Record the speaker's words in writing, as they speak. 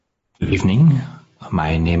Good evening.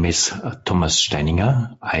 My name is Thomas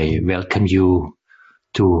Steininger. I welcome you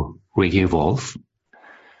to Radio Evolve,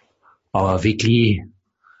 our weekly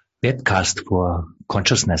webcast for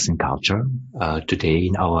consciousness and culture, today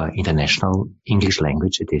in our International English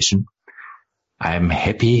Language Edition. I'm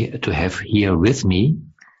happy to have here with me,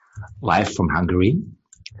 live from Hungary,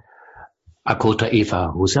 Agota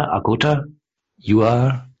Eva Huser. Agota, you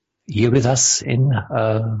are here with us in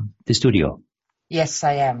the studio. Yes,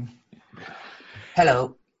 I am.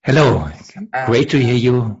 Hello. Hello. Great to hear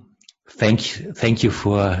you. Thank you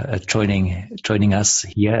for joining us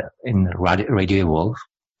here in Radio Evolve.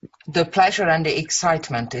 The pleasure and the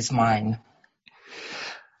excitement is mine.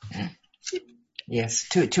 Yes,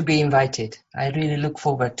 to be invited. I really look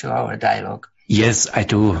forward to our dialogue. Yes, I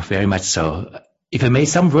do very much so. If I may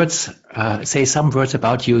say some words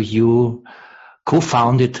about you, you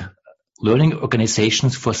co-founded Learning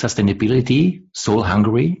Organizations for Sustainability, Seoul,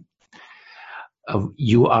 Hungary.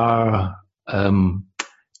 You are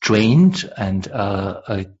trained and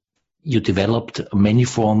you developed many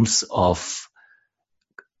forms of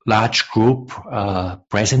large group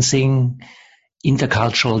presencing,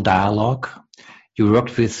 intercultural dialogue. You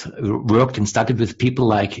worked and studied with people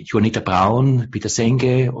like Juanita Braun, Peter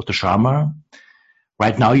Senge, Otto Scharmer.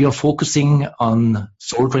 Right now you're focusing on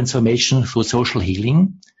soul transformation through social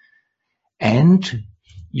healing. And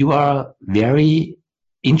you are very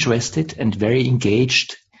interested and very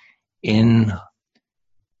engaged in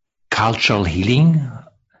cultural healing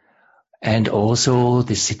and also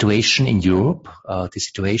the situation in Europe, the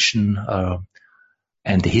situation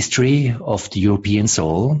and the history of the European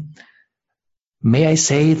soul. May I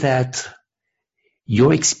say that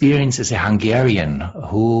your experience as a Hungarian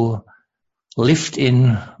who lived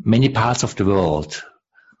in many parts of the world,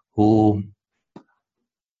 who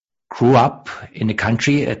grew up in a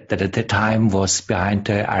country that at that time was behind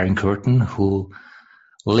the Iron Curtain, who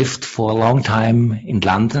lived for a long time in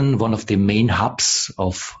London, one of the main hubs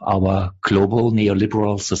of our global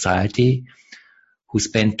neoliberal society, who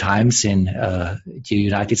spent times in the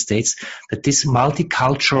United States, that this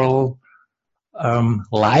multicultural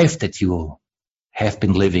life that you have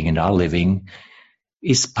been living and are living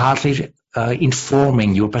is partly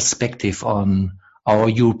informing your perspective on our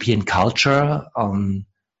European culture, on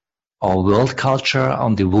our world culture,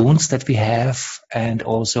 on the wounds that we have, and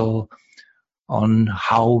also on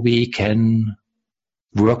how we can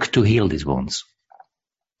work to heal these wounds.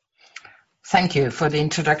 Thank you for the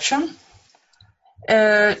introduction.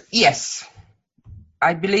 Yes,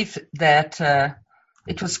 I believe that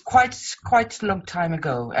it was quite a long time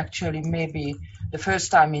ago, actually maybe the first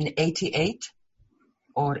time in 88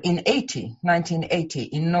 or in 1980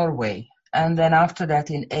 in Norway, and then after that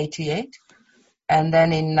in 88. And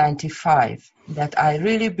then in 95, that I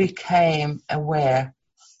really became aware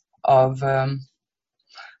of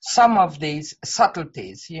some of these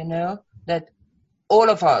subtleties, that all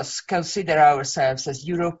of us consider ourselves as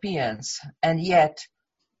Europeans. And yet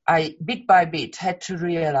I, bit by bit, had to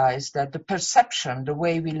realize that the perception, the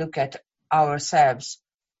way we look at ourselves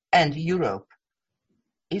and Europe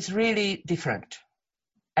is really different.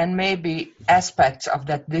 And maybe aspects of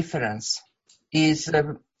that difference is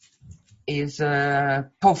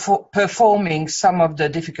performing some of the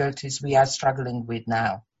difficulties we are struggling with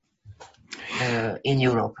now in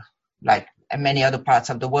Europe, like many other parts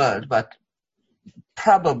of the world, but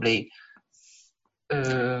probably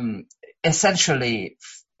essentially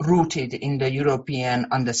rooted in the European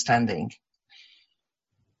understanding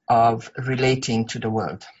of relating to the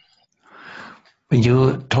world. When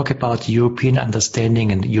you talk about European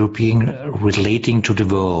understanding and European relating to the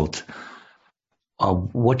world,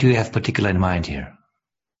 what do you have particular in mind here?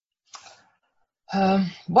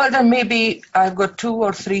 Well, then maybe I've got 2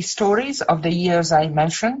 or 3 stories of the years I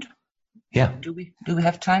mentioned. Yeah. Do we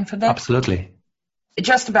have time for that? Absolutely.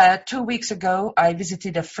 Just about 2 weeks ago, I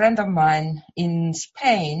visited a friend of mine in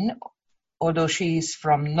Spain, although she is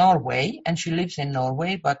from Norway, and she lives in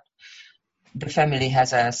Norway, but the family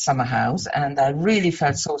has a summer house, and I really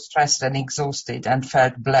felt so stressed and exhausted and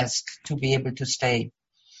felt blessed to be able to stay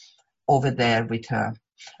over there with her.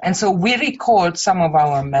 And so we recalled some of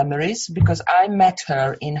our memories because I met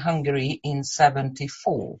her in Hungary in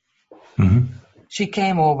 74. Mm-hmm. She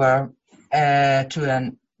came over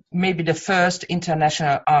to maybe the first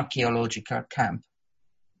international archaeological camp.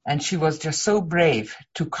 And she was just so brave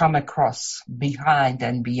to come across behind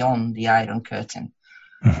and beyond the Iron Curtain.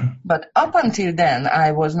 Mm-hmm. But up until then,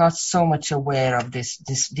 I was not so much aware of this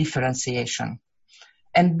differentiation.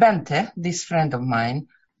 And Bente, this friend of mine,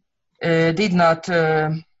 did not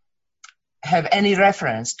have any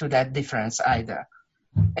reference to that difference either.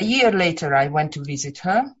 A year later, I went to visit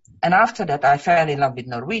her, And after that, I fell in love with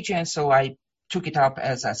Norwegian, so I took it up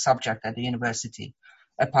as a subject at the university,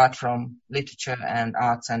 apart from literature and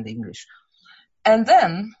arts and English. And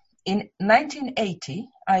then in 1980,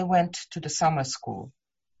 I went to the summer school.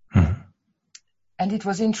 And it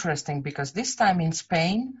was interesting because this time in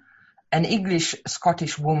Spain, an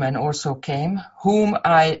English-Scottish woman also came, whom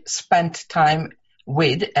I spent time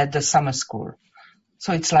with at the summer school.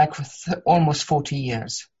 So it's like almost 40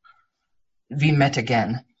 years. We met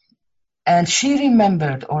again. And she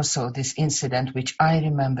remembered also this incident, which I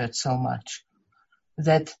remembered so much,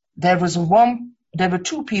 that there were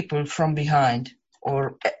two people from behind,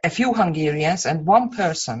 or a few Hungarians and one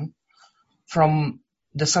person from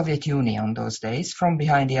the Soviet Union those days, from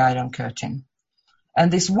behind the Iron Curtain.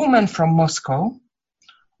 And this woman from Moscow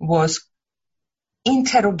was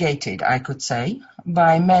interrogated, I could say,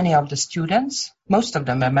 by many of the students, most of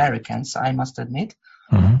them Americans, I must admit,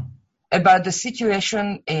 about the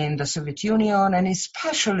situation in the Soviet Union, and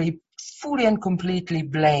especially fully and completely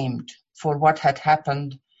blamed for what had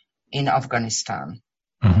happened in Afghanistan.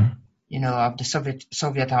 You know, of the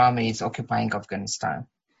Soviet armies occupying Afghanistan.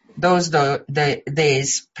 Those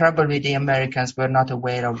days, probably the Americans were not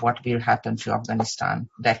aware of what will happen to Afghanistan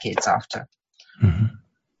decades after.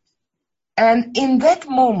 And in that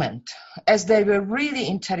moment, as they were really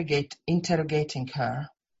interrogating her,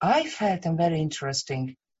 I felt a very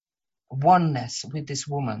interesting oneness with this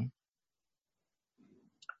woman.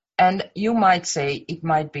 And you might say it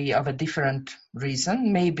might be of a different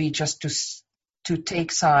reason, maybe just to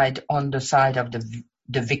take side on the side of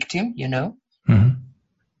the victim, you know.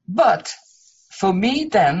 But for me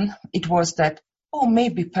then, it was that,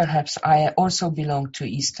 maybe perhaps I also belong to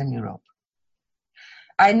Eastern Europe.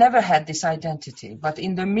 I never had this identity, but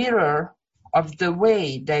in the mirror of the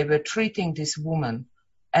way they were treating this woman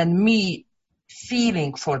and me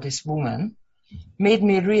feeling for this woman made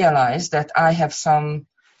me realize that I have some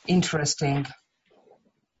interesting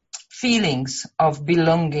feelings of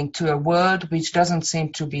belonging to a world which doesn't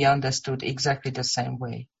seem to be understood exactly the same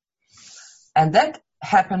way. And that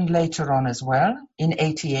happened later on as well, in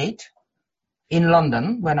 88, in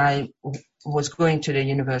London, when I was going to the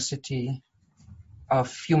University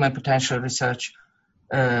of Human Potential Research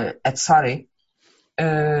at Surrey,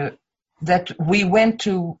 that we went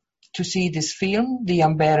to see this film, The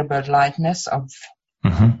Unbearable Lightness of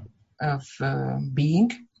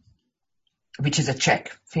Being, which is a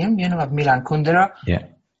Czech film, you know, of Milan Kundera. Yeah.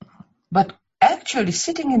 But actually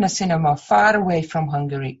sitting in a cinema far away from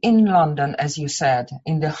Hungary, in London, as you said,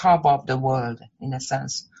 in the hub of the world, in a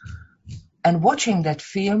sense, and watching that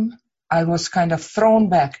film, I was kind of thrown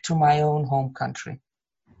back to my own home country.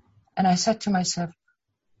 And I said to myself,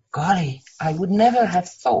 golly, I would never have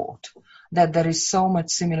thought that there is so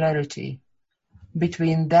much similarity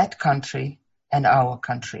between that country and our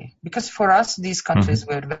country. Because for us, these countries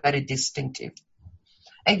were very distinctive.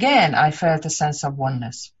 Again, I felt a sense of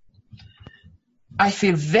oneness. I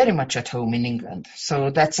feel very much at home in England, so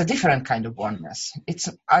that's a different kind of oneness.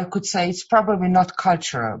 I could say it's probably not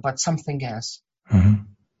cultural, but something else.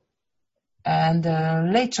 And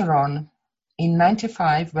later on, in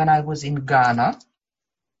 95, when I was in Ghana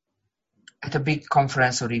at a big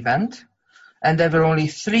conference or event, and there were only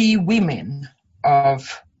 3 women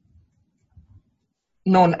of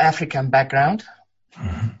non-African background,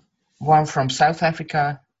 one from South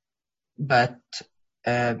Africa, but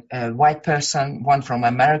a white person, one from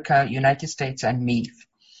America, United States, and me.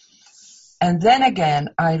 And then again,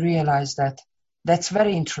 I realized that that's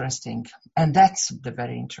very interesting, and that's the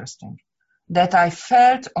very interesting, that I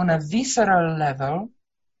felt on a visceral level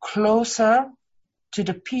closer to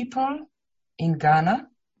the people in Ghana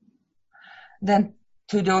than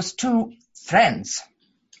to those 2 friends,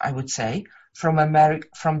 I would say, from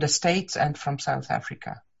the States and from South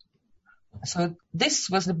Africa. So this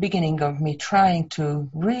was the beginning of me trying to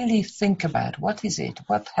really think about what is it,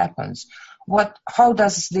 what happens, how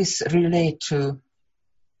does this relate to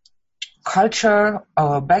culture,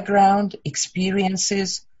 our background,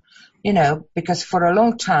 experiences, you know, because for a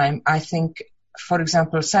long time, I think, for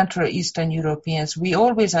example, Central Eastern Europeans, we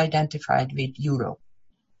always identified with Europe.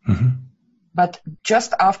 But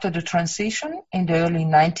just after the transition in the early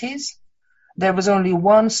 90s, there was only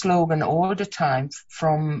one slogan all the time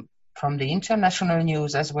from the international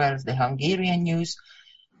news as well as the Hungarian news.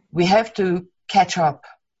 We have to catch up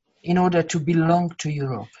in order to belong to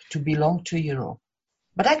Europe,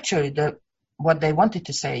 But actually, what they wanted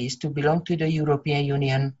to say is to belong to the European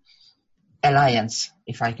Union alliance,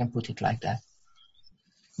 if I can put it like that.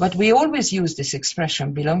 But we always use this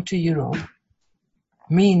expression, belong to Europe,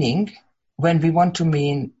 meaning when we want to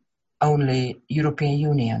mean only European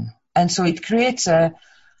Union. And so it creates a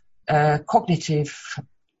cognitive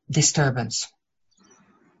disturbance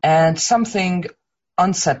and something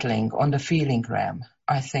unsettling on the feeling realm,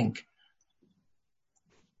 I think.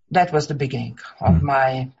 That was the beginning of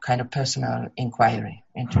my kind of personal inquiry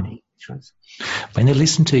into the truth. When I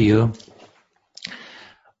listen to you,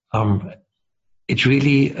 it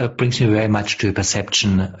really brings me very much to a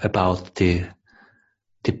perception about the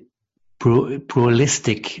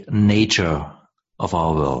pluralistic nature of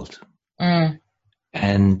our world.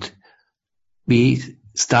 And we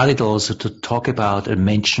started also to talk about and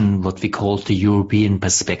mention what we call the European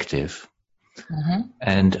perspective.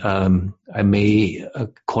 And I may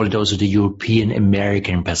call it also the European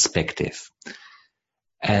American perspective.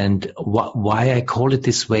 And why I call it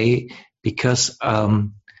this way, because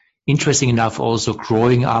interesting enough, also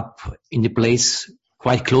growing up in the place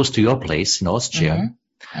quite close to your place in Austria,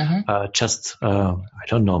 just, I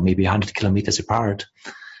don't know, maybe 100 kilometers apart,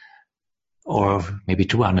 or maybe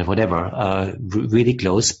 200, whatever, really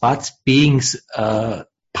close, but being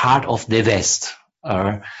part of the West,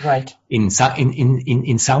 right, in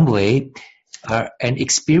some way, and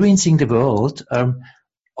experiencing the world,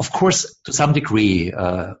 of course, to some degree,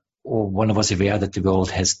 one of us aware that the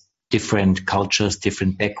world has different cultures,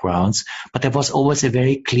 different backgrounds, but there was always a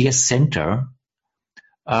very clear center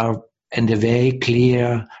and a very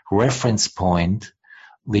clear reference point,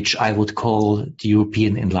 which I would call the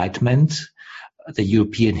European Enlightenment, the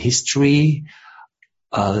European history,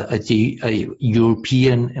 the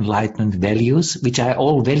European Enlightenment values, which I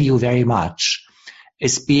all value very much,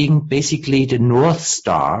 as being basically the North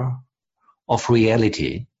Star of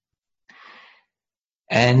reality.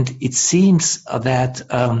 And it seems that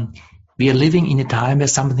we are living in a time where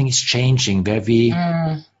something is changing, where we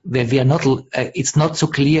are not, it's not so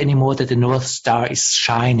clear anymore that the North Star is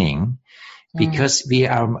shining, because we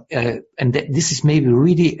are, and this is maybe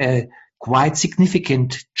really a quite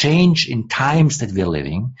significant change in times that we're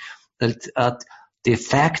living, that the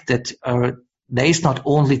fact that there is not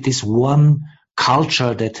only this one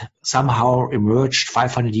culture that somehow emerged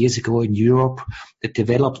 500 years ago in Europe that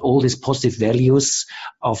developed all these positive values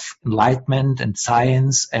of enlightenment and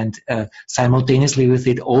science, and simultaneously with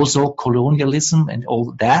it also colonialism and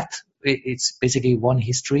all that. It's basically one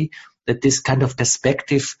history, that this kind of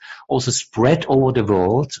perspective also spread over the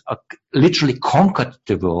world, literally conquered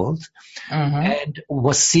the world, and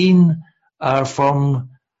was seen from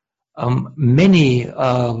many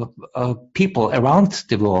people around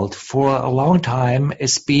the world for a long time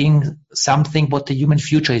as being something what the human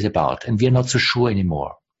future is about, and we are not so sure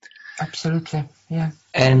anymore. Absolutely, yeah.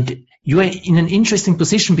 And you are in an interesting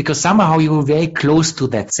position because somehow you were very close to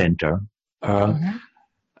that center.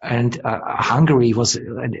 And Hungary was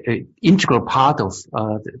an integral part of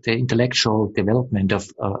the intellectual development of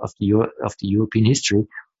the European history.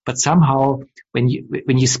 But somehow, when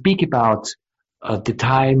you speak about the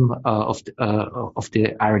time of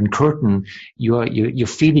the Iron Curtain, your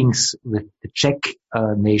feelings with the Czech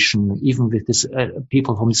nation, even with this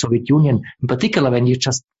people from the Soviet Union, in particular, when you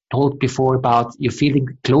just told before about your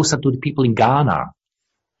feeling closer to the people in Ghana,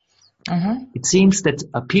 it seems that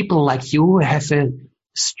people like you have a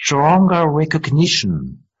stronger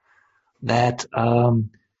recognition that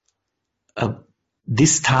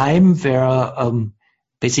this time where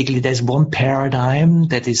basically there's one paradigm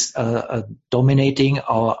that is dominating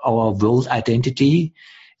our world identity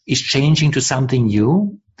is changing to something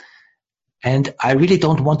new. And I really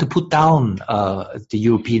don't want to put down the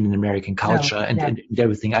European and American culture and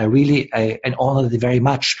everything. I honor it very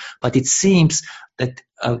much. But it seems that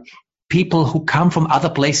people who come from other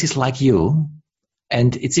places like you,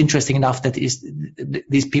 and it's interesting enough that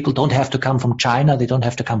these people don't have to come from China, they don't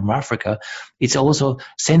have to come from Africa. It's also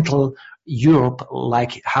Central Europe,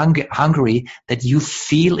 like Hungary, that you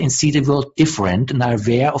feel and see the world different and are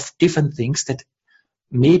aware of different things that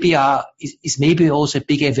maybe is maybe also a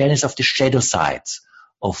big awareness of the shadow sides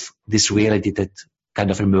of this reality that kind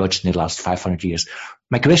of emerged in the last 500 years.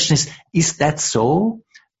 My question is that so?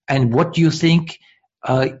 And what do you think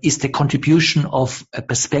is the contribution of a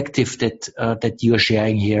perspective that you are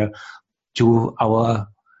sharing here to our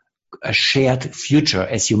shared future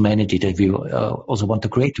as humanity that we also want to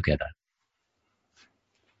create together?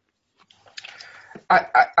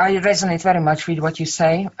 I resonate very much with what you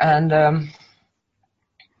say, and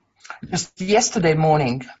just yesterday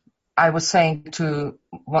morning I was saying to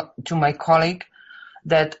my colleague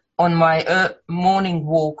that on my morning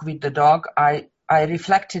walk with the dog I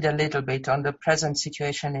reflected a little bit on the present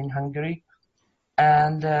situation in Hungary,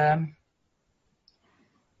 and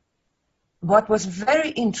what was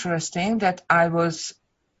very interesting that I was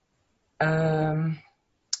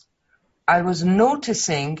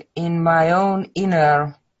noticing in my own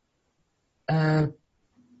inner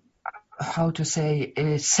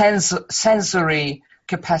a sensory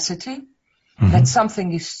capacity, that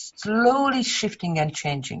something is slowly shifting and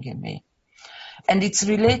changing in me. And it's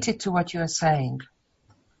related to what you are saying.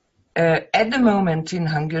 At the moment in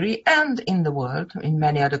Hungary and in the world, in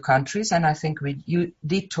many other countries, and I think you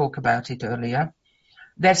did talk about it earlier,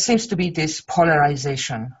 there seems to be this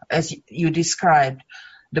polarization, as you described,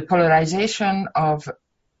 the polarization of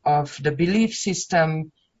the belief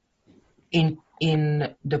system in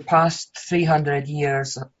the past 300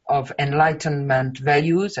 years of Enlightenment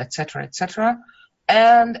values, etc., etc.,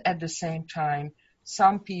 and at the same time,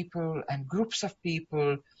 some people and groups of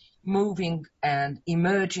people moving and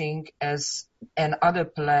emerging as another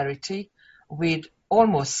polarity with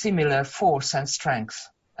almost similar force and strength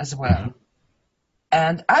as well.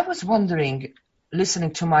 And I was wondering,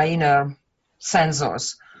 listening to my inner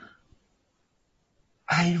sensors,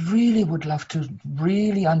 I really would love to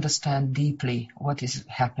really understand deeply what is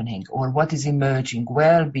happening or what is emerging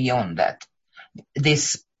well beyond that,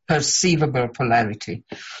 this perceivable polarity.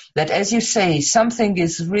 That, as you say, something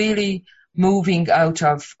is really moving out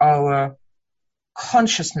of our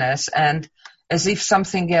consciousness, and as if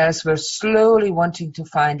something else were slowly wanting to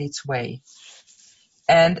find its way.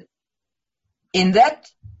 And in that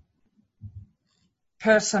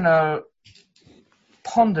personal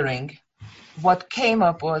pondering, what came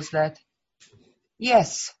up was that,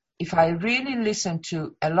 yes, if I really listen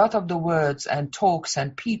to a lot of the words and talks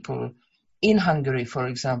and people in Hungary, for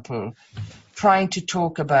example, trying to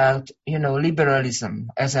talk about,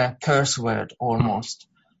 liberalism as a curse word almost,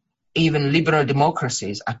 even liberal democracy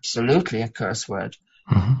is absolutely a curse word,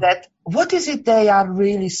 that what is it they are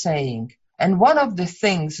really saying? And one of the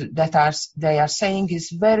things that they are saying is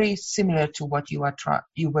very similar to what you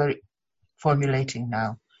were formulating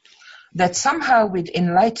now. That somehow with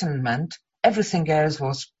enlightenment, everything else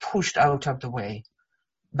was pushed out of the way.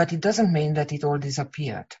 But it doesn't mean that it all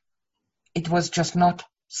disappeared. It was just not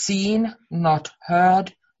seen, not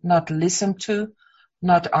heard, not listened to,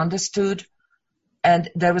 not understood. And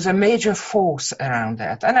there was a major force around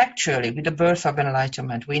that. And actually, with the birth of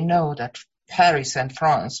enlightenment, we know that Paris and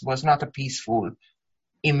France was not a peaceful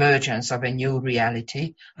emergence of a new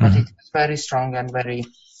reality, but it was very strong and very,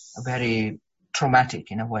 very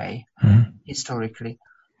traumatic in a way, historically.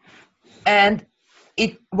 And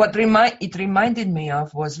it reminded me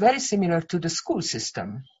of was very similar to the school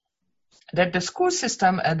system. That the school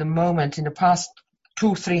system at the moment in the past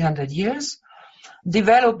 200-300 years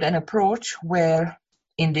developed an approach where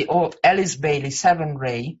in the Alice Bailey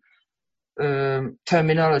 7-ray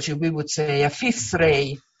terminology, we would say a 5th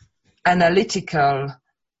ray analytical,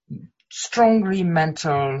 strongly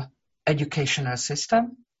mental educational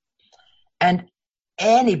system. And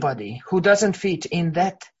anybody who doesn't fit in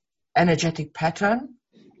that energetic pattern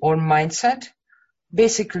or mindset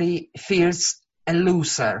basically feels a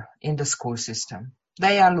loser in the school system.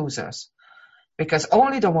 They are losers because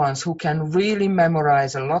only the ones who can really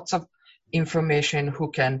memorize a lot of information, who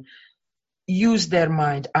can use their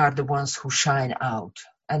mind, are the ones who shine out.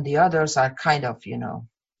 And the others are kind of,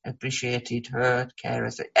 appreciated, heard,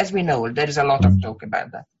 cared. As we know, there is a lot of talk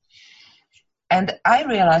about that. And I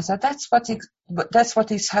realize that that's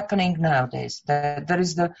what is happening nowadays. That there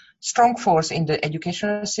is the strong force in the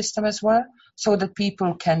educational system as well, so that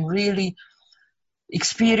people can really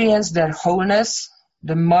experience their wholeness,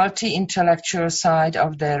 the multi-intellectual side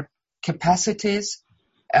of their capacities,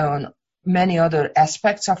 on many other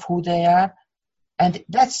aspects of who they are. And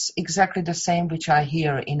that's exactly the same which I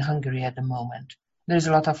hear in Hungary at the moment. There's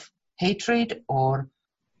a lot of hatred or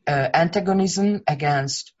antagonism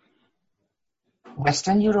against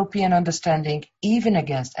Western European understanding, even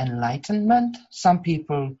against enlightenment. Some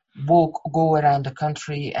people go around the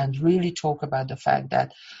country and really talk about the fact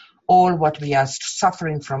that all what we are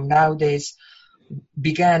suffering from nowadays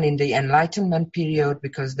began in the Enlightenment period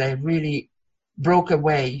because they really broke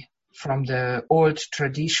away from the old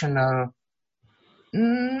traditional,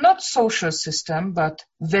 not social system, but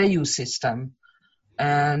value system.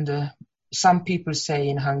 And some people say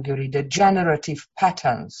in Hungary, the generative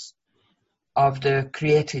patterns of the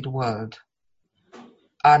created world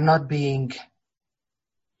are not being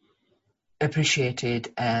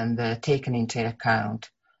appreciated and taken into account.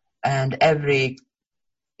 And every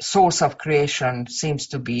source of creation seems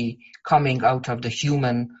to be coming out of the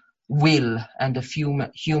human will and the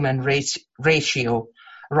human ratio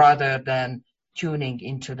rather than tuning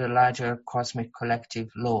into the larger cosmic collective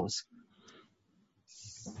laws.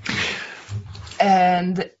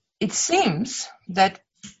 And it seems that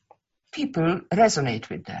people resonate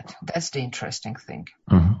with that. That's the interesting thing.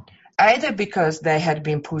 Either because they had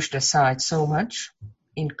been pushed aside so much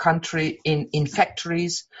in country, in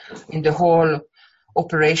factories, in the whole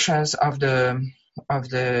operations of the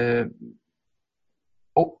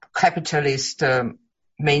capitalist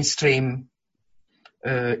mainstream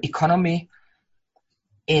economy,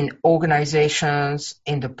 in organizations,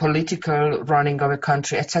 in the political running of a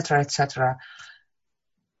country, etc., etc.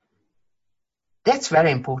 That's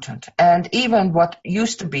very important. And even what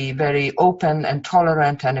used to be very open and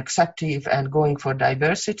tolerant and acceptive and going for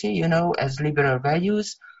diversity, you know, as liberal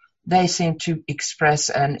values, they seem to express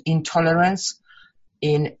an intolerance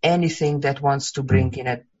in anything that wants to bring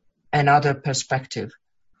in another perspective.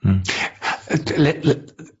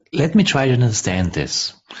 Let me try to understand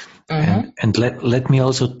this. And let me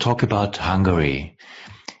also talk about Hungary.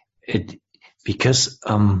 Because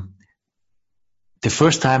the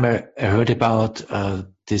first time I heard about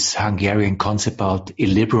this Hungarian concept about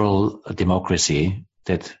illiberal democracy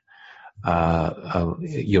that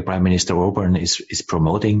your Prime Minister Orban is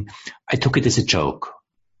promoting, I took it as a joke.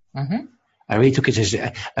 I really took it as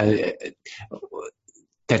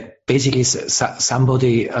that basically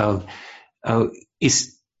somebody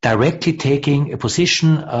is directly taking a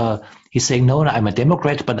position. He's saying, no, I'm a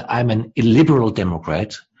Democrat, but I'm an illiberal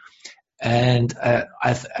Democrat. And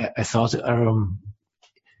I thought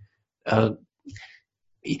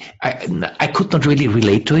I could not really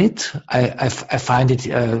relate to it. I find it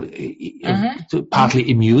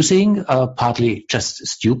partly amusing, partly just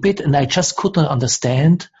stupid, and I just could not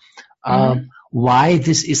understand why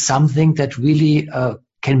this is something that really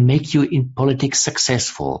can make you in politics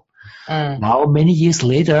successful. Now, many years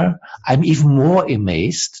later, I'm even more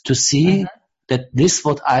amazed to see that this,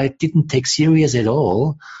 what I didn't take serious at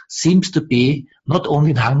all, seems to be not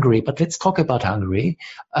only in Hungary, but let's talk about Hungary,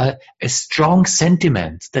 a strong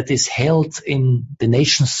sentiment that is held in the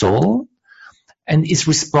nation's soul and is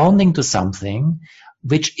responding to something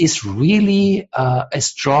which is really a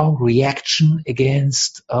strong reaction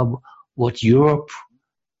against what Europe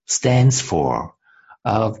stands for.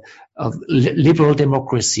 Liberal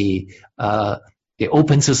democracy, the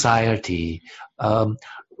open society,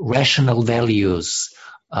 rational values,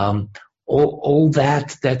 all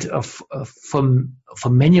that for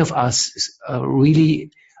many of us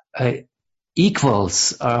really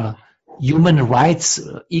equals human rights,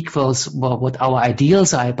 equals what our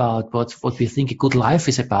ideals are about, what we think a good life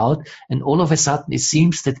is about. And all of a sudden it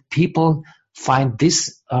seems that people find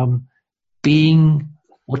this being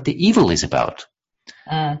what the evil is about.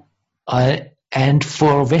 And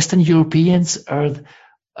for Western Europeans,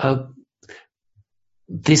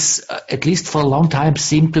 this, at least for a long time,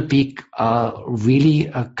 seemed to be really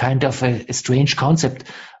a kind of a strange concept.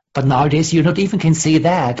 But nowadays, you not even can say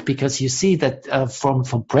that, because you see that from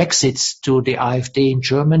Brexit to the AfD in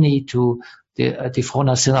Germany to the Front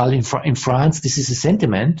National in France, this is a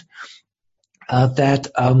sentiment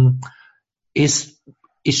that is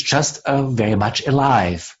just very much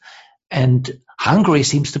alive. And Hungary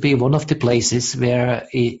seems to be one of the places where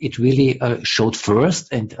it really showed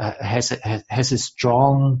first and has a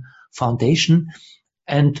strong foundation.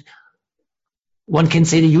 And one can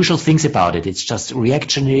say the usual things about it. It's just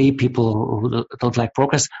reactionary, people who don't like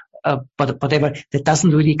progress, but whatever. That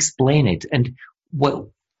doesn't really explain it. And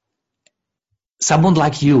someone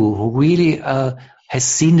like you, who really has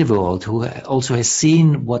seen the world, who also has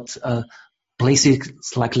seen what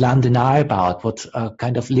places like London are about, what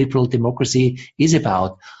kind of liberal democracy is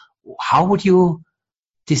about, how would you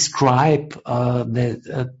describe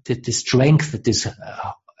the strength that this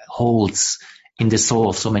holds in the soul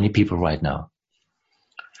of so many people right now?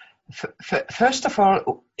 First of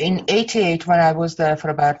all, in 88, when I was there for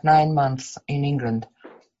about 9 months in England,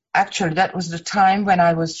 actually that was the time when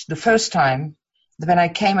the first time when I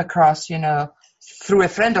came across, through a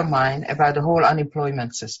friend of mine, about the whole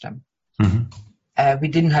unemployment system. We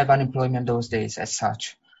didn't have unemployment those days as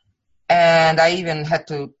such. And I even had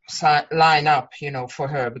to line up, for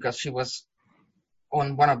her, because she was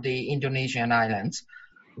on one of the Indonesian islands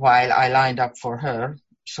while I lined up for her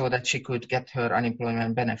so that she could get her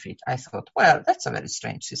unemployment benefit. I thought, well, that's a very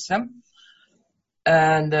strange system.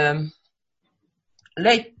 And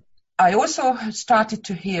I also started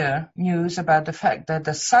to hear news about the fact that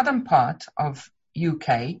the southern part of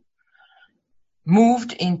UK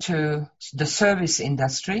moved into the service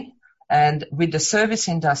industry, and with the service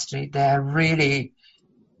industry, they're really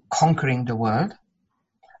conquering the world.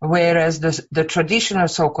 Whereas the traditional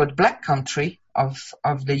so-called black country of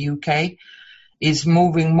the UK is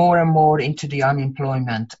moving more and more into the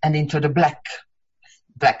unemployment and into the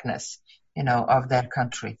blackness, of their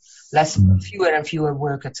country. Fewer and fewer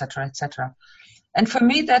work, etc., etc. And for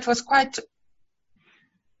me, that was quite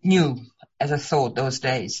new as a thought those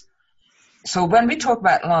days. So when we talk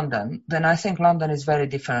about London, then I think London is very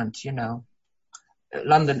different, you know.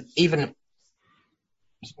 London, even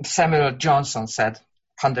Samuel Johnson said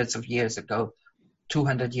hundreds of years ago,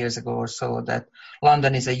 200 years ago or so, that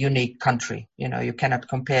London is a unique country. You know, you cannot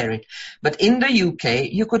compare it. But in the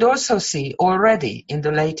UK, you could also see already in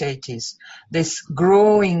the late 80s, this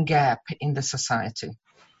growing gap in the society.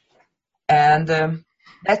 And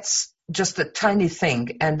that's just a tiny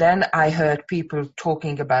thing. And then I heard people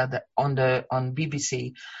talking about that on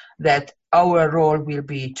BBC, that our role will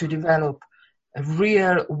be to develop a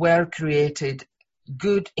real, well-created,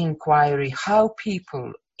 good inquiry, how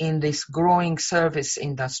people in this growing service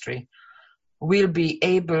industry will be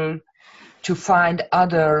able to find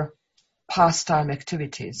other pastime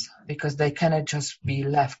activities, because they cannot just be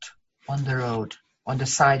left on the road, on the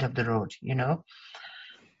side of the road, you know.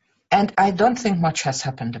 And I don't think much has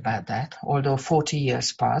happened about that, although 40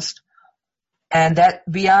 years passed. And that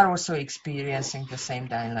we are also experiencing the same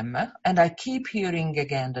dilemma. And I keep hearing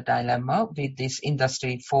again the dilemma with this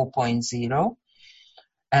Industry 4.0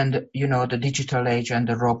 and, you know, the digital age and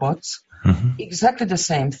the robots. Mm-hmm. Exactly the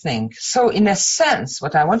same thing. So in a sense,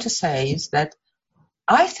 what I want to say is that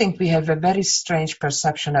I think we have a very strange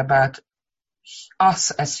perception about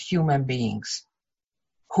us as human beings,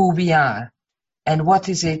 who we are, and what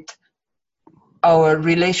is it, our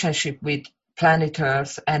relationship with planet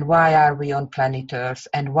Earth, and why are we on planet Earth,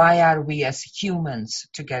 and why are we as humans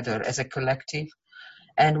together as a collective,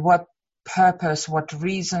 and what purpose, what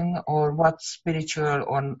reason, or what spiritual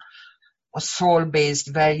or soul-based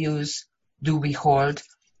values do we hold.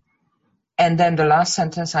 And then the last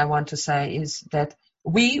sentence I want to say is that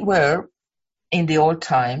we were, in the old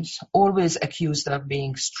times, always accused of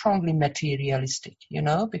being strongly materialistic, you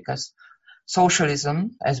know, because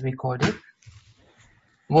socialism, as we called it,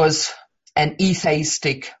 was an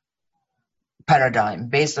atheistic paradigm,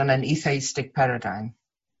 based on an atheistic paradigm.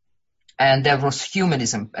 And there was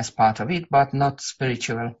humanism as part of it, but not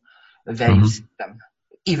spiritual value system,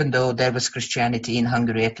 even though there was Christianity in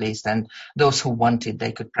Hungary at least, and those who wanted,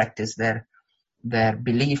 they could practice their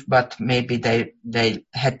belief, but maybe they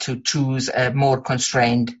had to choose a more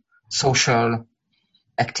constrained social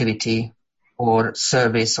activity or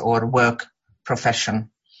service or work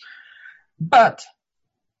profession. But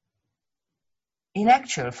in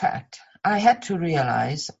actual fact, I had to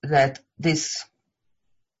realize that this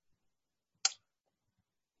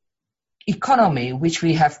economy which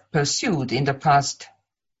we have pursued in the past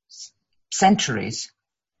centuries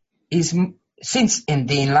is, since in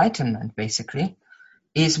the Enlightenment basically,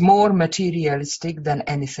 is more materialistic than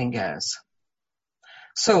anything else.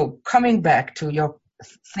 So coming back to your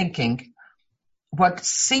thinking, what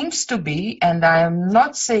seems to be, and I am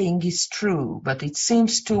not saying is true, but it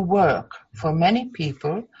seems to work for many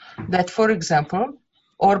people, that, for example,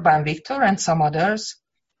 Orbán Viktor and some others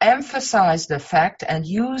emphasize the fact and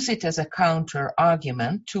use it as a counter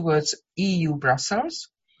argument towards EU Brussels,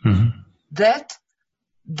 that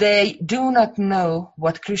they do not know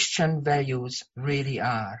what Christian values really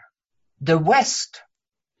are. The West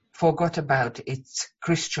forgot about its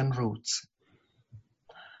Christian roots.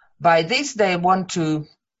 By this, they want to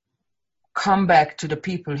come back to the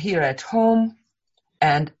people here at home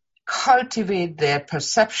and cultivate their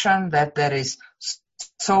perception that there is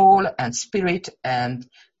soul and spirit and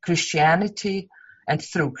Christianity, and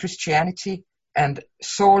through Christianity and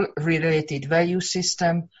soul-related value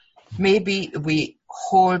system, maybe we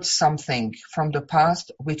hold something from the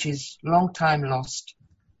past which is long time lost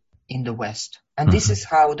in the West. And this is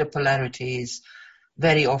how the polarity is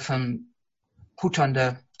very often put on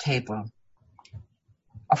the table.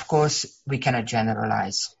 Of course, we cannot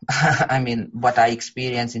generalize. I mean, what I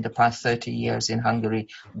experienced in the past 30 years in Hungary,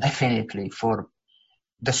 definitely for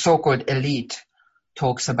the so-called elite,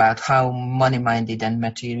 talks about how money-minded and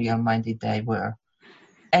material-minded they were.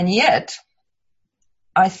 And yet,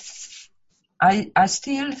 I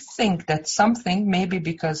still think that something, maybe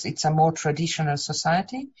because it's a more traditional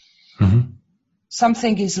society,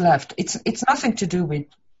 something is left. It's nothing to do with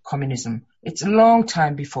communism. It's a long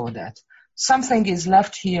time before that. Something is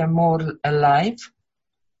left here more alive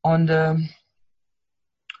on the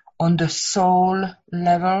soul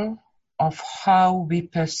level of how we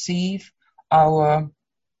perceive our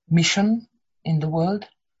mission in the world.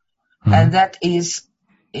 And that is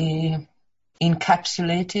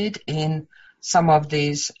encapsulated in some of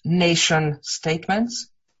these nation statements.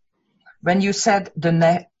 When you said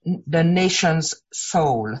the nation's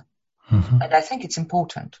soul, and I think it's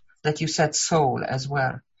important that you said soul as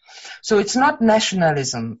well. So it's not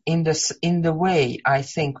nationalism in the way, I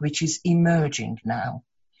think, which is emerging now,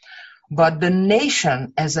 but the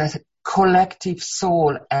nation as a collective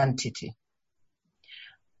soul entity.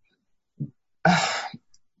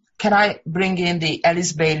 can I bring in the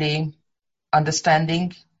Alice Bailey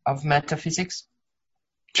understanding of metaphysics?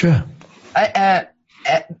 Sure.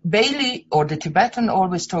 Bailey, or the Tibetan,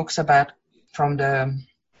 always talks about, from the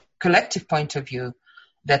collective point of view,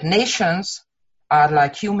 that nations are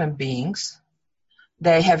like human beings.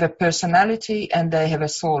 They have a personality and they have a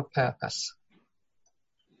sole purpose.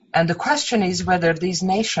 And the question is whether these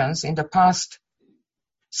nations in the past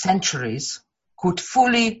centuries could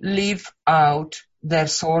fully live out their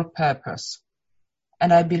sole purpose.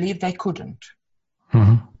 And I believe they couldn't.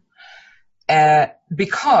 Mm-hmm.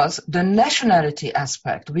 Because the nationality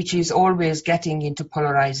aspect, which is always getting into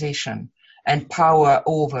polarization and power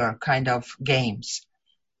over kind of games,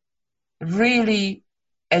 really,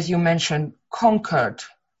 as you mentioned, conquered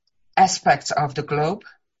aspects of the globe,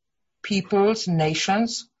 peoples,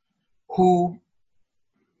 nations, who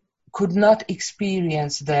could not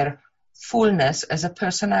experience their fullness as a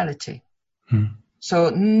personality.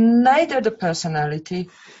 So neither the personality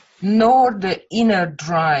nor the inner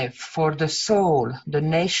drive for the soul, the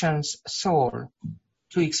nation's soul,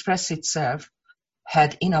 to express itself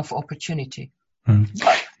had enough opportunity.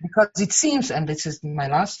 But because it seems, and this is my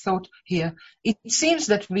last thought here, it seems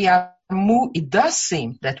that it does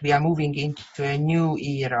seem that we are moving into a new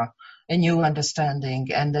era, a new understanding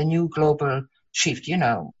and a new global shift. You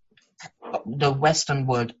know, the Western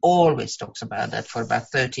world always talks about that for about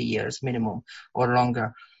 30 years minimum or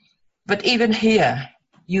longer. But even here,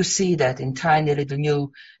 you see that in tiny little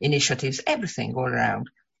new initiatives, everything all around.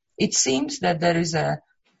 It seems that there is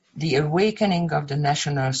the awakening of the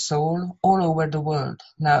national soul all over the world.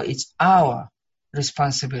 Now it's our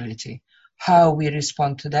responsibility how we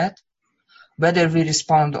respond to that, whether we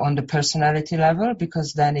respond on the personality level,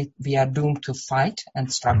 because then we are doomed to fight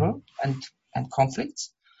and struggle and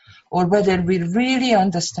conflicts, or whether we really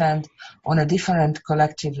understand on a different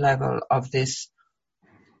collective level of this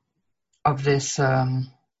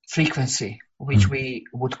frequency, which we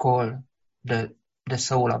would call the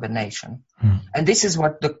soul of a nation. And this is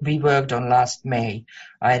what we worked on last May,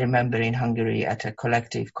 I remember, in Hungary at a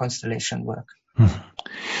collective constellation work.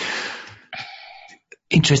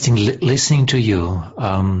 Interesting listening to you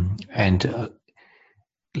and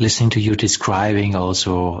listening to you describing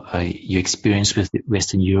also your experience with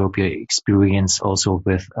Western Europe, your experience also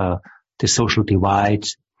with the social divide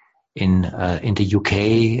in the UK,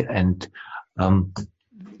 and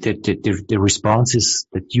the responses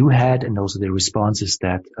that you had, and also the responses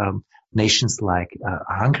that nations like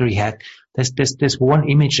Hungary had. There's one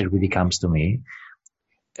image that really comes to me.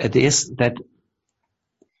 It is that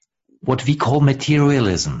what we call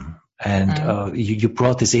materialism. And you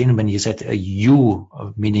brought this in when you said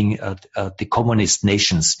meaning the communist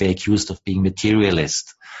nations, were accused of being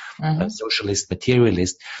materialist, socialist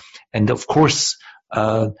materialist. And of course,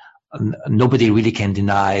 nobody really can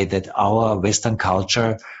deny that our Western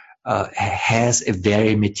culture has a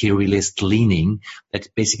very materialist leaning, that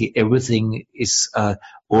basically everything is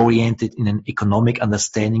oriented in an economic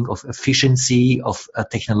understanding of efficiency, of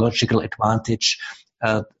technological advantage,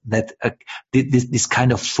 that this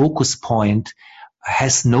kind of focus point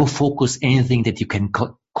has no focus anything that you can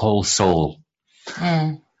call soul.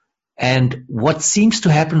 And what seems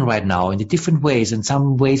to happen right now in the different ways, in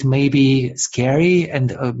some ways maybe scary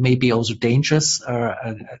and maybe also dangerous,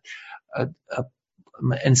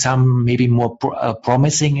 and some maybe more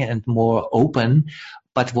promising and more open.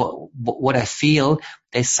 But what I feel,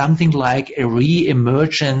 there's something like a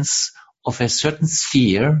re-emergence of a certain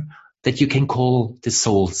sphere that you can call the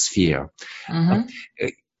soul sphere.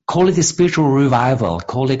 Call it a spiritual revival,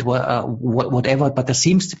 call it whatever, but there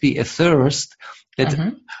seems to be a thirst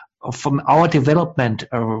that from our development,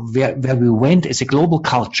 where we went as a global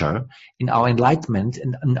culture in our enlightenment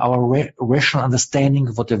and in our rational understanding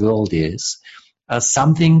of what the world is,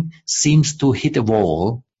 something seems to hit a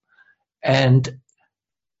wall, and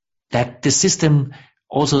that the system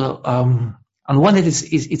also, on one hand,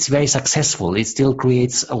 it's very successful. It still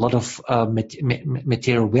creates a lot of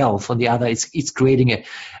material wealth. On the other, it's creating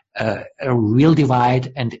a real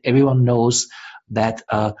divide, and everyone knows that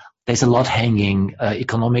there's a lot hanging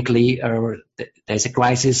economically. There's a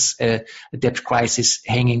crisis, a debt crisis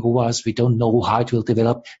hanging over us. We don't know how it will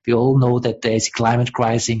develop. We all know that there's a climate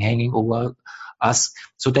crisis hanging over us.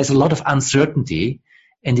 So there's a lot of uncertainty,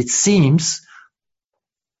 and it seems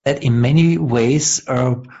that in many ways,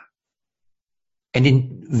 and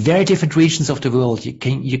in very different regions of the world, you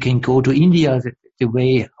can go to India, the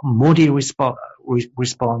way Modi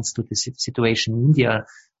responds to the situation in India.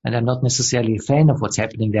 And I'm not necessarily a fan of what's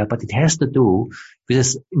happening there, but it has to do with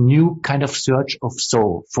this new kind of search of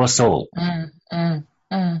soul, for soul.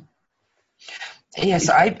 Yes,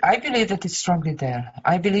 I believe that it's strongly there.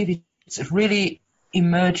 I believe it's really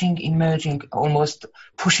emerging, almost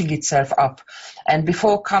pushing itself up. And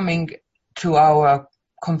before coming to our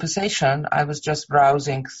conversation, I was just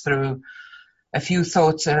browsing through a few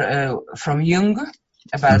thoughts from Jung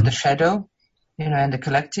about the shadow, and the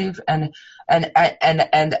collective, and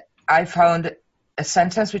I found a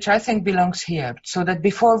sentence which I think belongs here, so that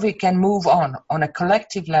before we can move on a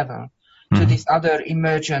collective level to this other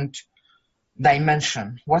emergent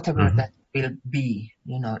dimension, whatever that will be,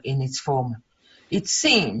 in its form, it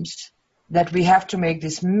seems that we have to make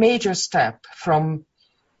this major step from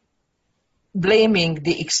blaming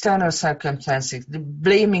the external circumstances,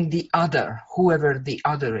 blaming the other, whoever the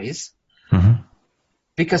other is,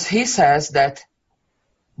 because he says that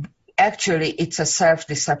actually it's a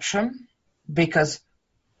self-deception, because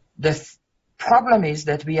the problem is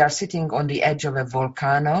that we are sitting on the edge of a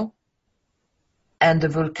volcano, and the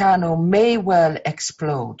volcano may well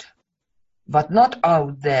explode, but not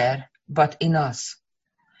out there, but in us.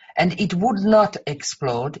 And it would not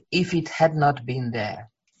explode if it had not been there.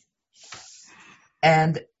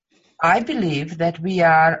 And I believe that we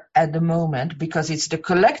are at the moment, because it's the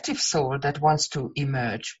collective soul that wants to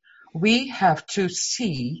emerge, we have to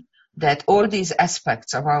see that all these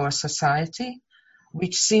aspects of our society,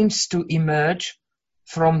 which seems to emerge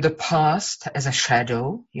from the past as a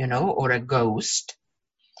shadow, or a ghost,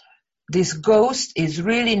 this ghost is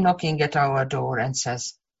really knocking at our door and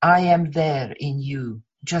says, I am there in you,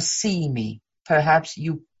 just see me. Perhaps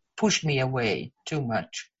you pushed me away too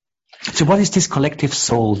much. So what is this collective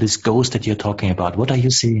soul, this ghost that you're talking about? What are you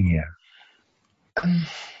seeing here?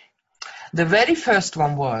 The very first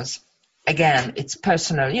one was, again, it's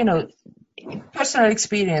personal. Personal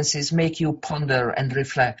experiences make you ponder and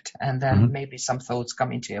reflect, and then maybe some thoughts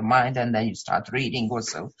come into your mind, and then you start reading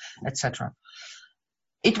also, etc.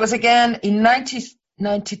 It was again in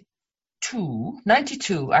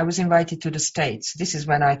 1992, I was invited to the States. This is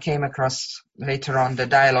when I came across later on the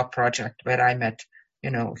Dialogue Project, where I met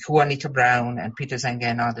Juanita Brown and Peter Senge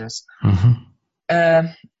and others.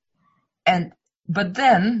 But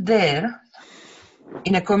then there,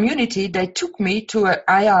 in a community, they took me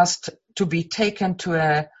I asked to be taken to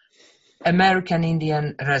a American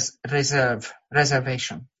Indian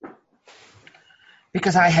reservation.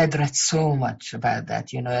 Because I had read so much about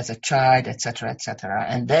that, as a child, etc., etc.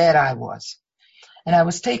 And there I was. And I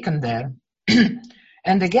was taken there.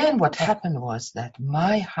 And again, what happened was that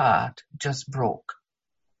my heart just broke.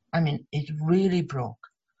 I mean, it really broke.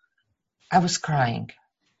 I was crying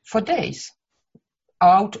for days,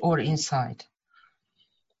 out or inside.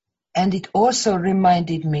 And it also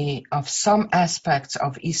reminded me of some aspects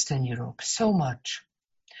of Eastern Europe, so much.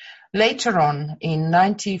 Later on, in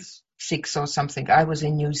 96 or something, I was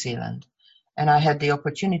in New Zealand, and I had the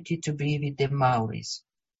opportunity to be with the Maoris.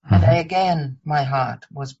 And again, my heart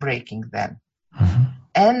was breaking then.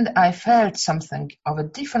 And I felt something of a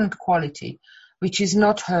different quality, which is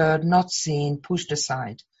not heard, not seen, pushed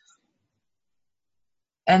aside.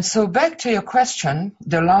 And so back to your question,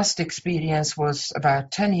 the last experience was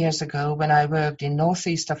about 10 years ago when I worked in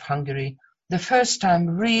northeast of Hungary, the first time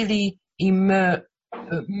really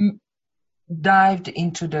dived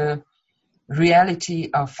into the reality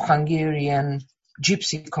of Hungarian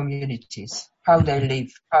gypsy communities, how they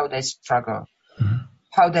live, how they struggle,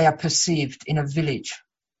 how they are perceived in a village,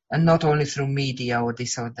 and not only through media or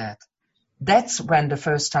this or that. That's when the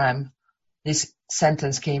first time this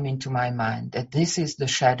sentence came into my mind, that this is the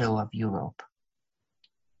shadow of Europe.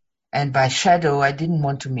 And by shadow, I didn't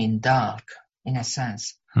want to mean dark, in a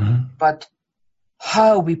sense, but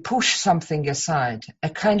how we push something aside, a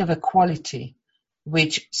kind of a quality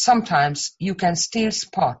which sometimes you can still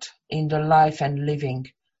spot in the life and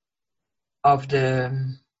living of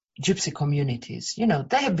the gypsy communities.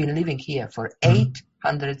 They have been living here for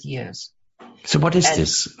 800 years. So what is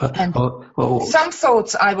this? Some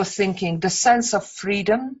thoughts I was thinking, the sense of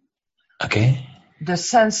freedom, the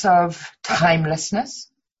sense of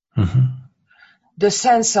timelessness, the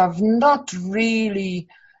sense of not really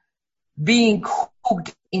being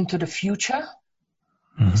hooked into the future.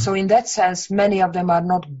 So in that sense, many of them are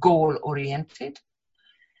not goal-oriented.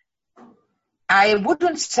 I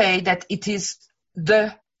wouldn't say that it is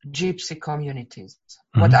the gypsy communities,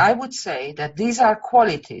 but I would say that these are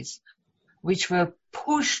qualities which were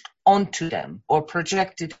pushed onto them or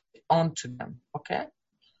projected onto them, okay?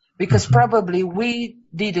 Because probably we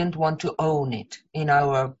didn't want to own it in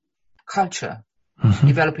our culture,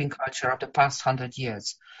 developing culture of the past 100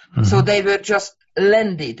 years. So they were just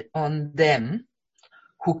landed on them,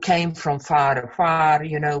 who came from far,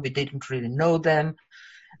 we didn't really know them.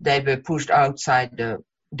 They were pushed outside the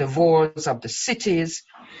the walls of the cities,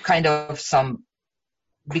 kind of some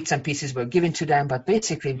bits and pieces were given to them, but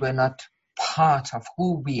basically were not part of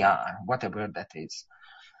who we are, whatever that is.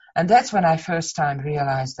 And that's when I first time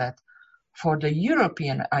realized that for the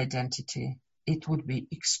European identity, it would be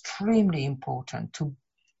extremely important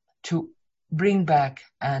to bring back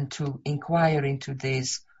and to inquire into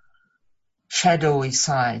this shadowy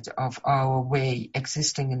side of our way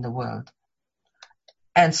existing in the world.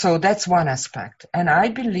 And so that's one aspect. And I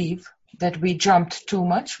believe that we jumped too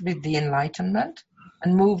much with the Enlightenment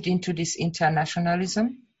and moved into this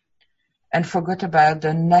internationalism and forgot about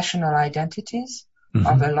the national identities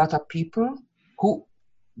of a lot of people who,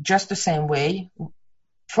 just the same way,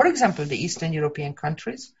 for example, the Eastern European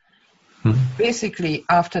countries, basically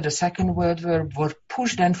after the Second World War were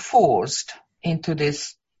pushed and forced into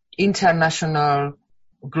this international,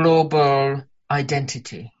 global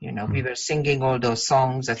identity. You know, we were singing all those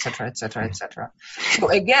songs, etc., etc., etc. So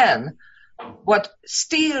again, what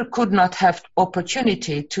still could not have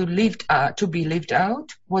opportunity to be lived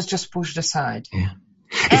out was just pushed aside. Yeah.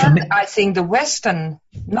 And I think the Western,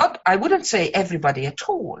 I wouldn't say everybody at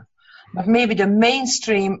all, but maybe the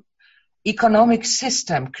mainstream economic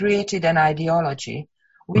system created an ideology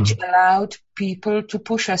which allowed people to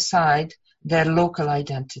push aside their local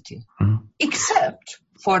identity, except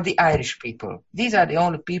for the Irish people. These are the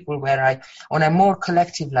only people where on a more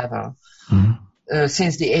collective level,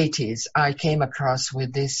 since the 80s, I came across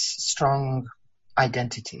with this strong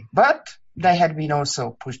identity. But they had been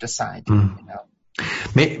also pushed aside. You know.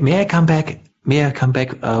 May I come back?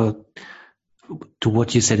 To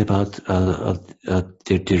what you said about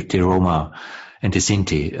the Roma and the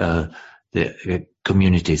Sinti, the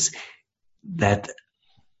communities, that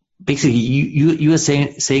basically you are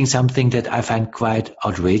saying something that I find quite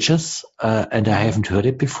outrageous, and I haven't heard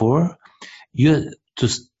it before.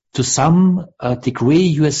 To some degree,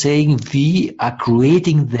 you are saying we are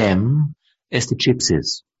creating them as the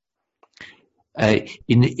gypsies,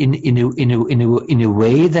 in a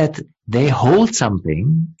way that they hold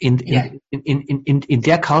something in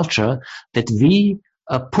their culture that we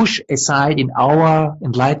push aside in our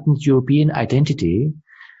enlightened European identity,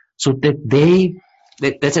 so that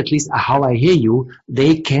that's at least how I hear you,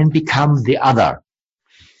 they can become the other.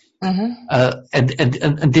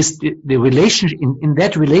 And this, the relationship, in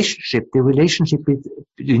that relationship, the relationship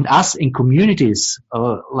between us in communities,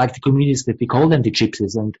 like the communities that we call them the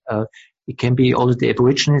gypsies, and it can be also the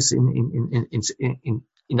Aborigines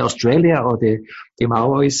in Australia, or the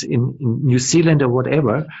Maoris in New Zealand, or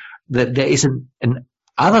whatever, that there is an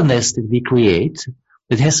otherness that we create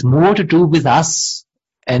that has more to do with us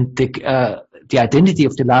and the identity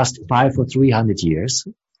of the last 500 or 300 years.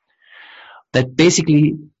 That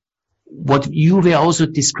basically, what you were also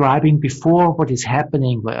describing before, what is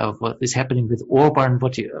happening with Orban,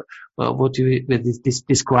 what you were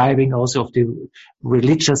describing also of the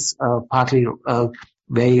religious, partly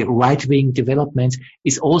very right-wing developments,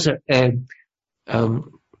 is also a kind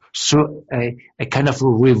of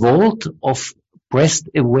revolt of pressed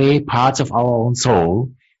away parts of our own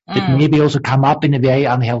soul that maybe also come up in a very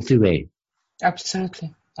unhealthy way.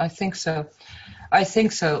 Absolutely. I think so.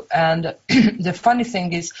 And the funny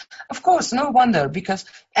thing is, of course, no wonder, because,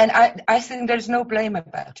 and I think there's no blame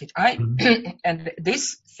about it. And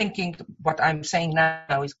this thinking, what I'm saying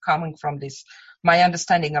now, is coming from my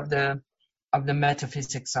understanding of the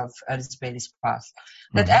metaphysics of Alice Bailey's path.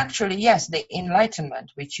 That actually, yes, the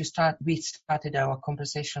Enlightenment, which we started our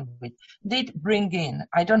conversation with, did bring in,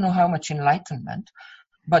 I don't know how much enlightenment,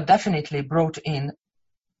 but definitely brought in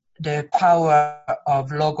the power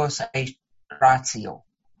of logos ratio.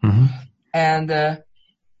 And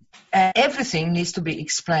everything needs to be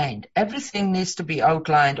explained. Everything needs to be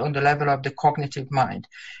outlined on the level of the cognitive mind.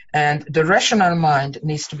 And the rational mind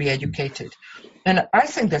needs to be educated. And I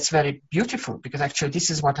think that's very beautiful, because actually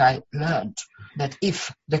this is what I learned, that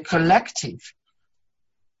if the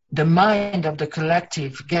mind of the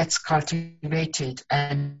collective gets cultivated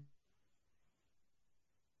and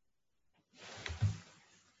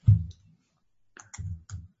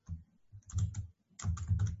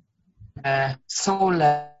soul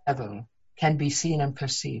level can be seen and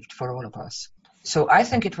perceived for all of us. So I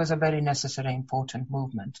think it was a very necessary, important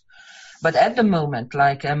movement. But at the moment,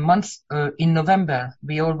 like a month in November,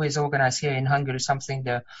 we always organize here in Hungary something,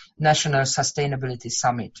 the National Sustainability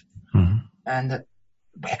Summit. And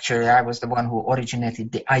actually I was the one who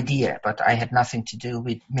originated the idea, but I had nothing to do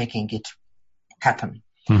with making it happen.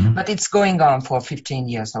 But it's going on for 15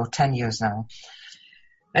 years or 10 years now.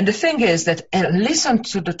 And the thing is that I listened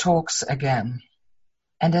to the talks again.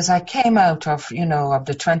 And as I came out of the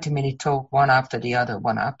 20-minute talk, one after the other,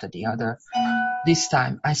 this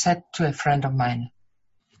time, I said to a friend of mine,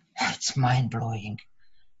 it's mind-blowing.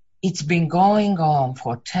 It's been going on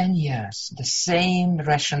for 10 years, the same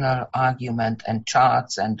rational argument and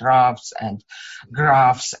charts and drafts and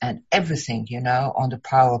graphs and everything, on the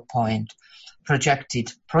PowerPoint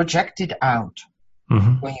projected out,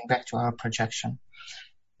 going back to our projection.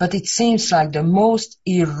 But it seems like the most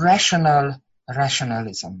irrational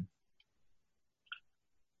rationalism,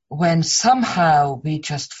 when somehow we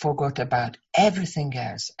just forgot about everything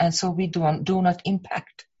else, and so we do not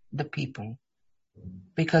impact the people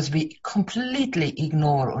because we completely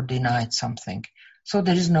ignore or deny something. So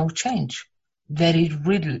there is no change, very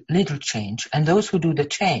little change, and those who do the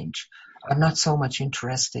change are not so much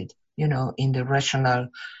interested, in the rational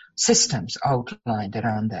systems outlined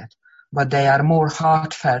around that, but they are more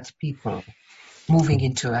heartfelt people moving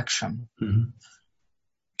into action.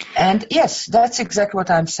 And yes, that's exactly what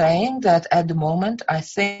I'm saying, that at the moment, I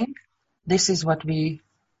think this is what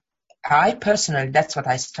I personally, that's what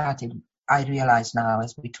I started. I realize now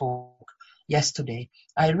as we talk yesterday,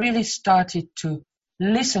 I really started to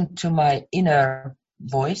listen to my inner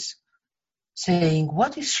voice saying,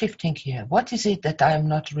 what is shifting here? What is it that I'm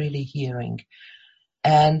not really hearing?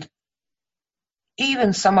 And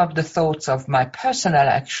even some of the thoughts of my personal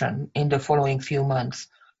action in the following few months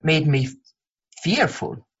made me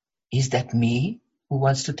fearful. Is that me who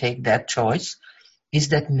wants to take that choice? Is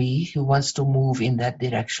that me who wants to move in that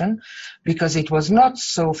direction? Because it was not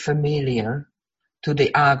so familiar to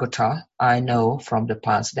the Agata I know from the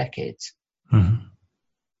past decades.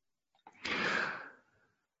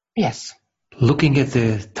 Yes. Looking at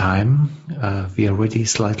the time, we are already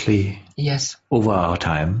slightly over our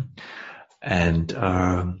time. And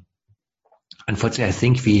unfortunately, I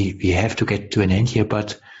think we have to get to an end here.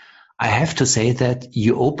 But I have to say that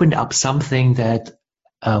you opened up something that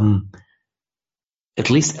at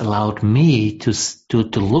least allowed me to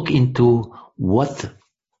look into what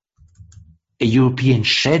a European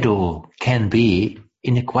shadow can be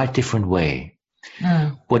in a quite different way.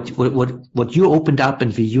 What you opened up,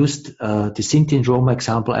 and we used the Sinti and Roma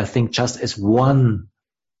example, I think, just as one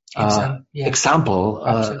example,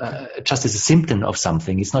 just as a symptom of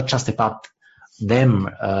something. It's not just about them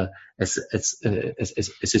as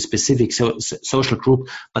a specific social group,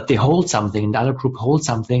 but they hold something, and the other group holds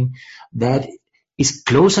something that is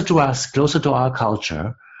closer to us, closer to our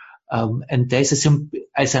culture. And there's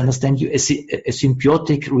as I understand you, a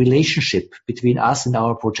symbiotic relationship between us and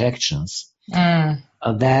our projections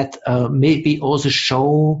that maybe also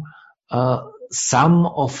show some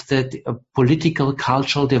of the political,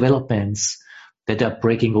 cultural developments that are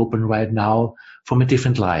breaking open right now from a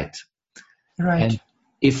different light. Right. And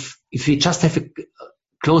if we just have a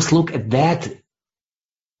close look at that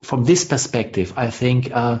from this perspective, I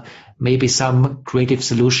think maybe some creative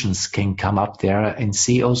solutions can come up there, and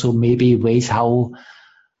see also maybe ways how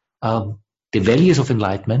the values of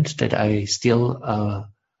enlightenment that I still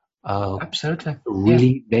absolutely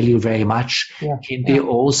really value very much can be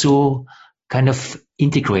also kind of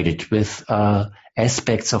integrated with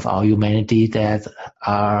aspects of our humanity that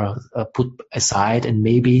are put aside, and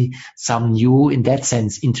maybe some new, in that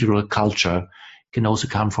sense, integral culture can also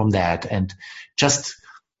come from that. And just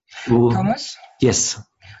Thomas? Yes.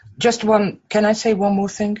 Just can I say one more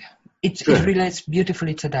thing? It relates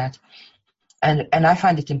beautifully to that. And I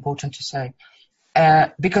find it important to say.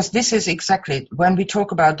 Because this is exactly, when we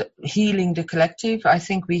talk about healing the collective, I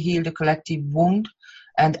think we heal the collective wound,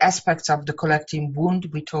 and aspects of the collective wound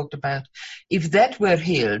we talked about. If that were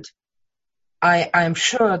healed, I'm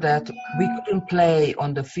sure that we couldn't play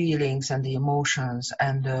on the feelings and the emotions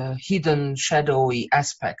and the hidden, shadowy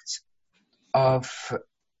aspects of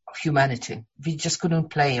humanity. We just couldn't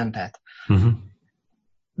play on that.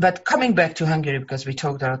 But coming back to Hungary, because we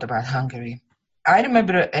talked a lot about Hungary, I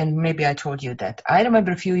remember, and maybe I told you that, I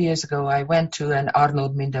remember a few years ago I went to an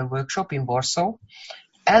Arnold Minder workshop in Warsaw,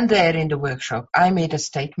 and there in the workshop I made a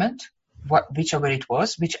statement, whichever it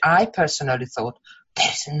was, which I personally thought,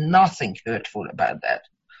 there's nothing hurtful about that.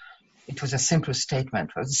 It was a simple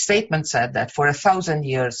statement. The statement said that for 1,000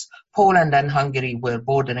 years, Poland and Hungary were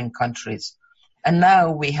bordering countries, and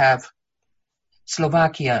now we have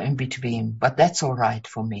Slovakia in between, but that's all right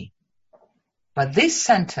for me. But this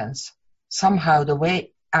sentence, somehow the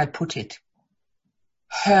way I put it,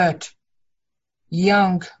 hurt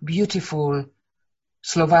young, beautiful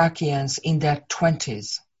Slovakians in their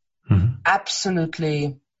 20s,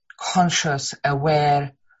 absolutely conscious,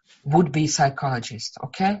 aware, would-be psychologists,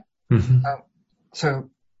 okay? So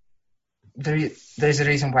there is a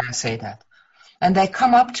reason why I say that. And they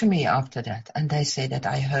come up to me after that, and they say that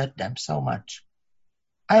I hurt them so much.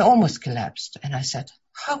 I almost collapsed, and I said,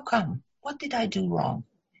 how come? what did I do wrong?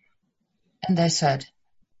 And they said,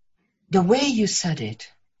 the way you said it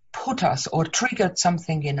put us or triggered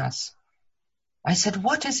something in us. I said,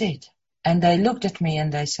 what is it? And they looked at me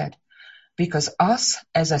and they said, because us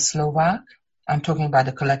as a Slovak, I'm talking about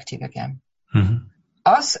the collective again,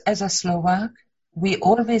 us as a Slovak, we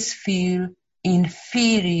always feel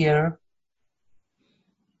inferior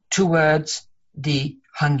towards the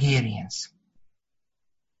Hungarians.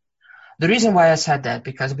 The reason why I said that,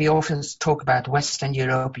 because we often talk about Western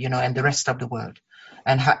Europe, and the rest of the world.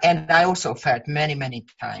 And I also felt many, many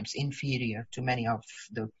times inferior to many of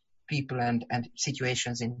the people and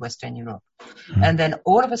situations in Western Europe. And then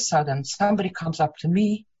all of a sudden, somebody comes up to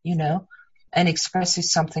me, and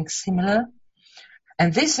expresses something similar.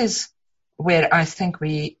 And this is where I think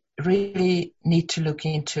we really need to look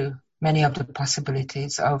into many of the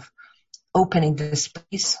possibilities of opening the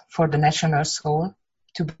space for the national soul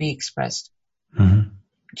to be expressed,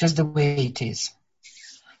 just the way it is.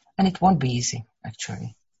 And it won't be easy,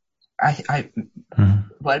 actually.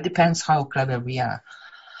 Well, it depends how clever we are.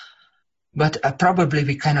 But probably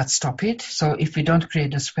we cannot stop it. So if we don't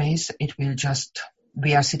create the space, it will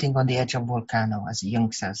we are sitting on the edge of a volcano, as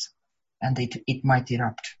Jung says, and it might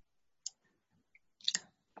erupt.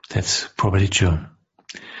 That's probably true.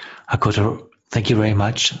 Hakoto, thank you very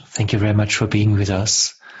much. Thank you very much for being with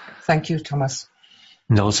us. Thank you, Thomas.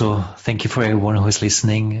 And also, thank you for everyone who is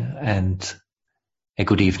listening, and a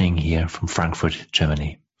good evening here from Frankfurt,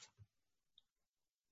 Germany.